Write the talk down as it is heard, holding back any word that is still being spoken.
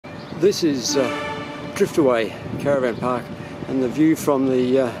This is Driftaway Caravan Park and the view from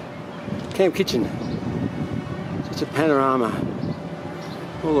the camp kitchen. So it's a panorama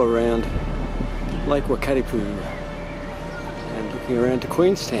all around Lake Wakatipu and looking around to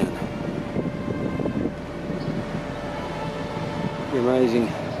Queenstown. The amazing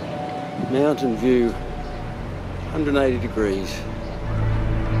mountain view, 180 degrees.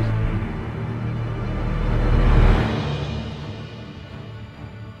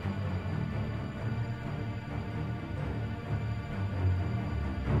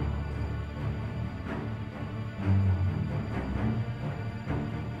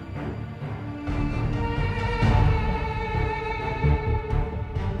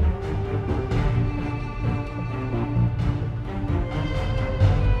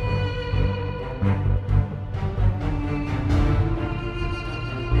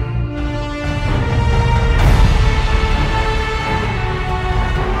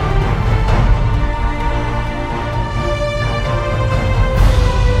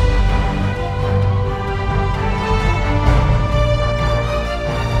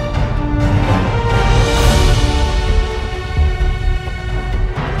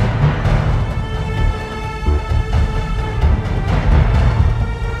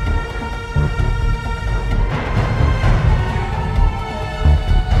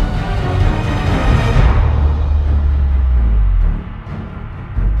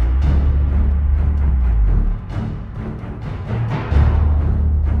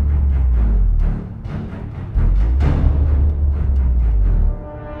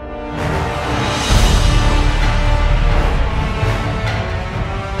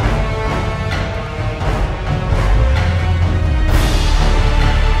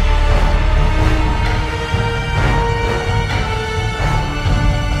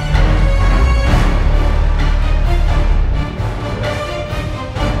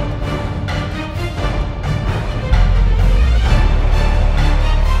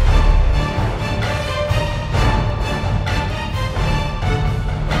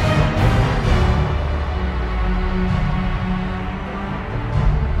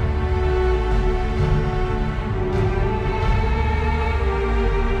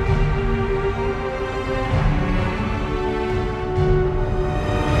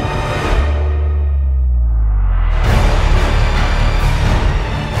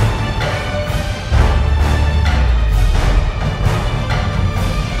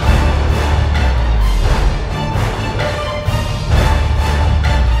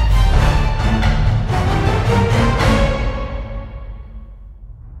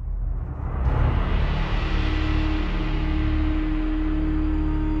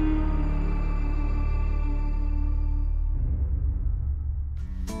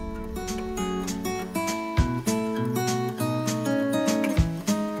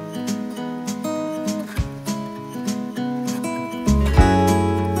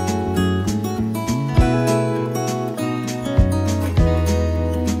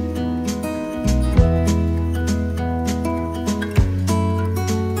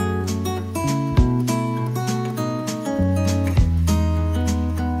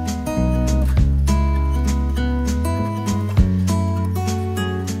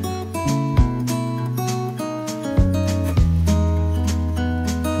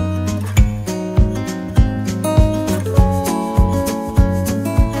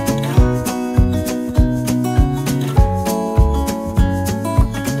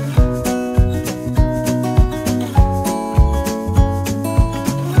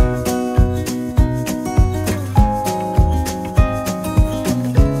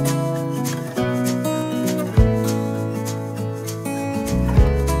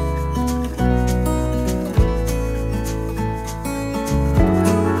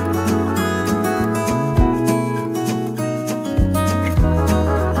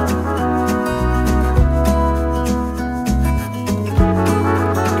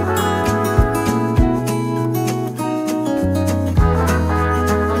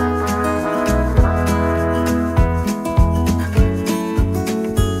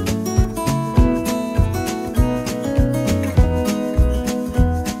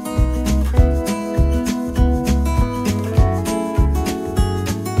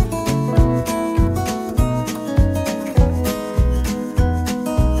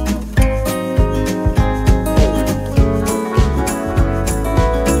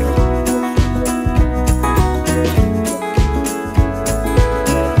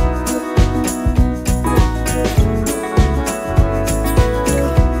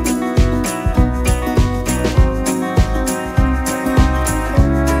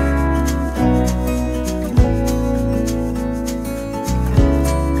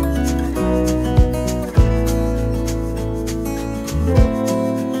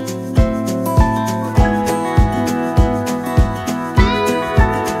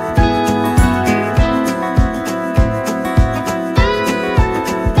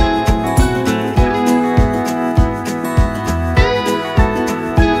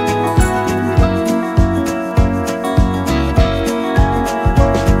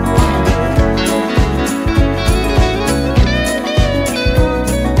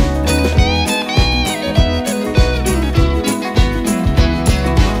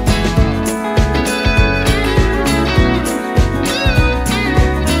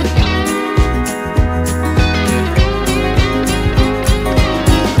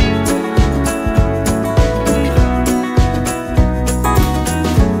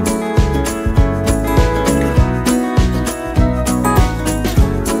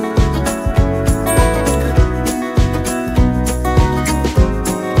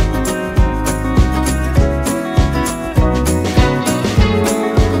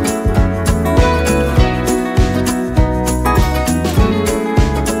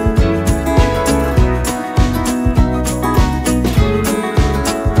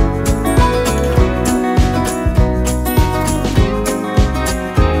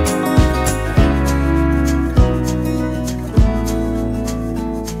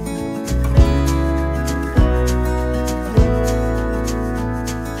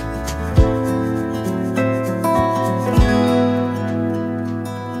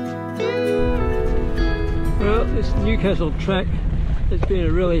 Newcastle track has been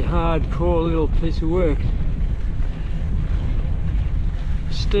a really hardcore little piece of work.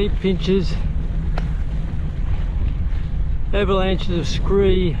 Steep pinches, avalanches of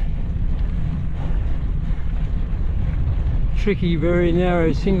scree, tricky, very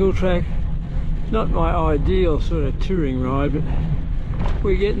narrow single track. Not my ideal sort of touring ride, but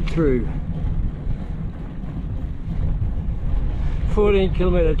we're getting through.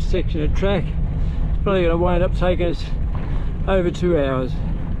 14-kilometre section of track. It's probably going to wind up taking us over 2 hours.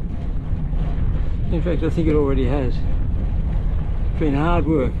 In fact, I think it already has. It's been hard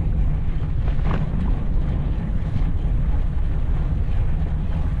work.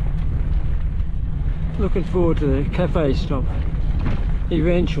 Looking forward to the cafe stop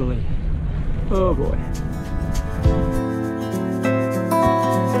eventually. Oh boy.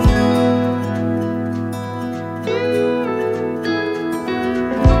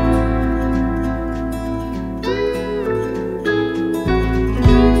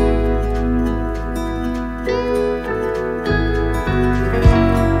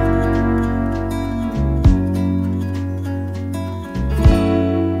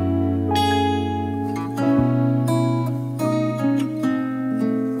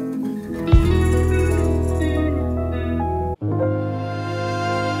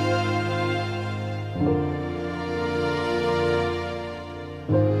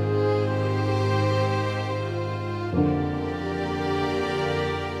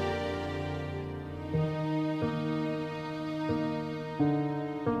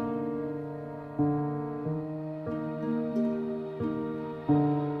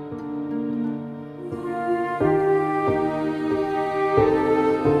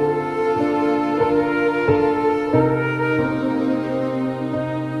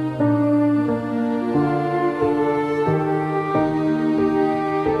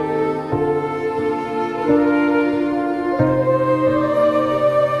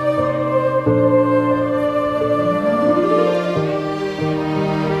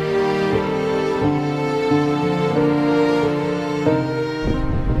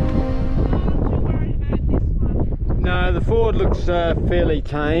 Looks fairly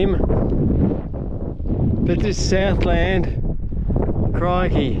tame, but this Southland,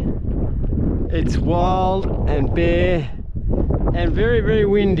 crikey, it's wild and bare and very, very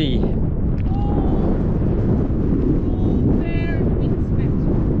windy.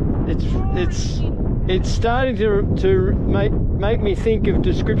 It's starting to make me think of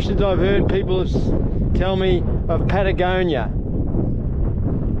descriptions I've heard people tell me of Patagonia.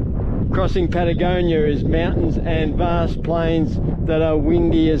 Crossing Patagonia is mountains and vast plains that are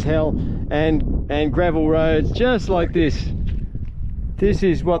windy as hell, and gravel roads just like this. This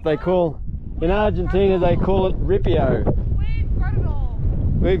is what they call, in Argentina they call it ripio. We've got it all.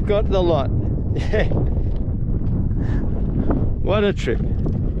 We've got the lot. Yeah. What a trip.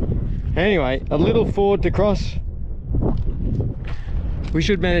 Anyway, a little ford to cross. We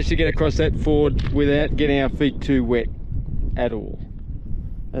should manage to get across that ford without getting our feet too wet at all.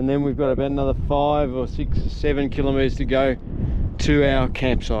 And then we've got about another 5 or 6 or 7 kilometres to go to our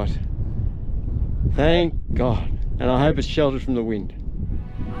campsite. Thank God. And I hope it's sheltered from the wind.